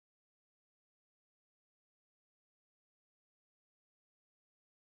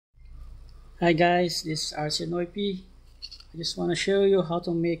Hi guys, this is Axial. I just want to show you how to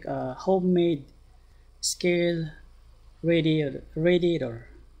make a homemade scale radiator.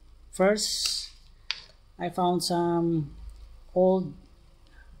 First, I found some old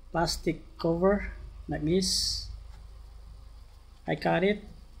plastic cover like this. I cut it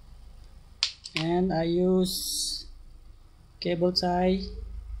and I use cable tie.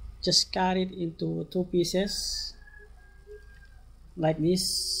 Just cut it into two pieces like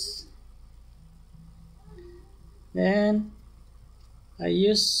this. Then I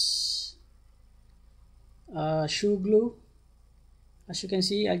use shoe glue. As you can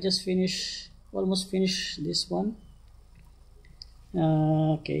see, I just almost finished this one.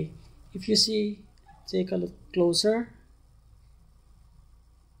 Okay, if you see, take a look closer,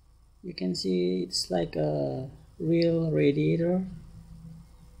 you can see it's like a real radiator.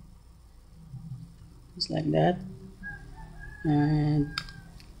 It's like that. And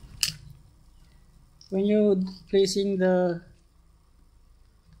when you're placing the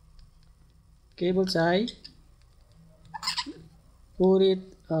cable tie, put it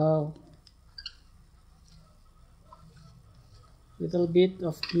little bit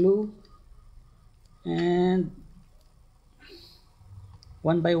of glue and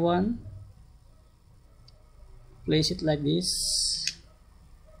one by one place it like this.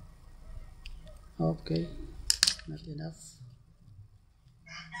 Okay, not enough.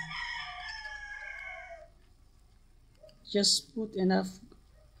 Just put enough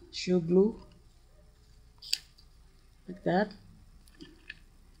shoe glue like that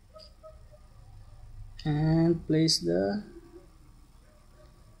and place the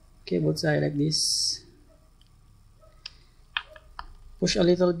cable tie like this. Push a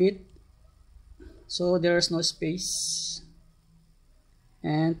little bit so there is no space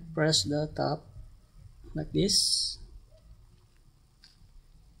and press the top like this.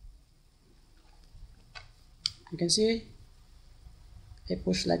 You can see I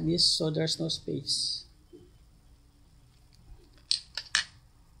push like this so there's no space.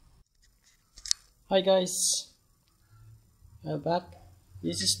 Hi guys, I'm back.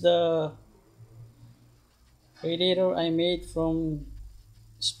 This is the radiator I made from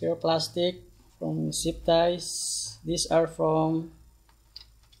spare plastic, from zip ties. These are from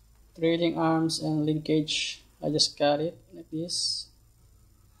trailing arms and linkage. I just cut it like this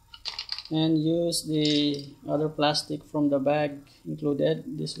and use the other plastic from the bag included,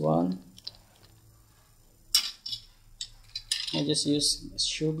 this one. I just use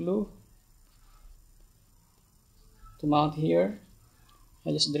shoe glue to mount here.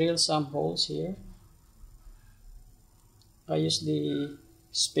 I just drill some holes here. I use the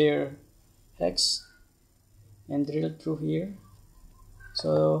spare hex and drill through here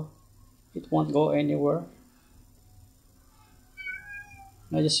so it won't go anywhere.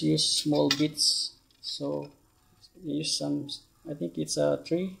 I just use small bits, so I use some, I think it's a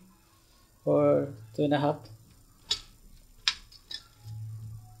 3 or 2.5.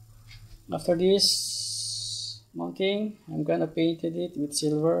 After this mounting, I'm gonna paint it with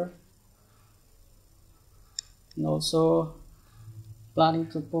silver, and also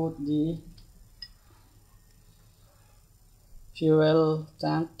planning to put the fuel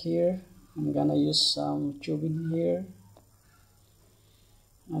tank here. I'm gonna use some tubing here.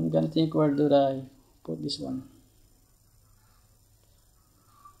 I'm gonna think where did I put this one.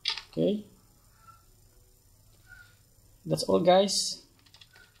 Okay, that's all guys.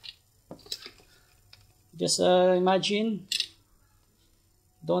 Just imagine,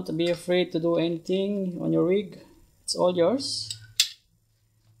 don't be afraid to do anything on your rig. It's all yours,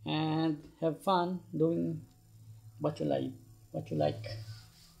 and have fun doing what you like.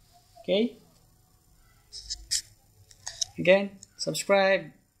 Okay, again,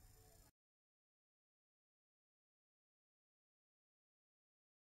 subscribe.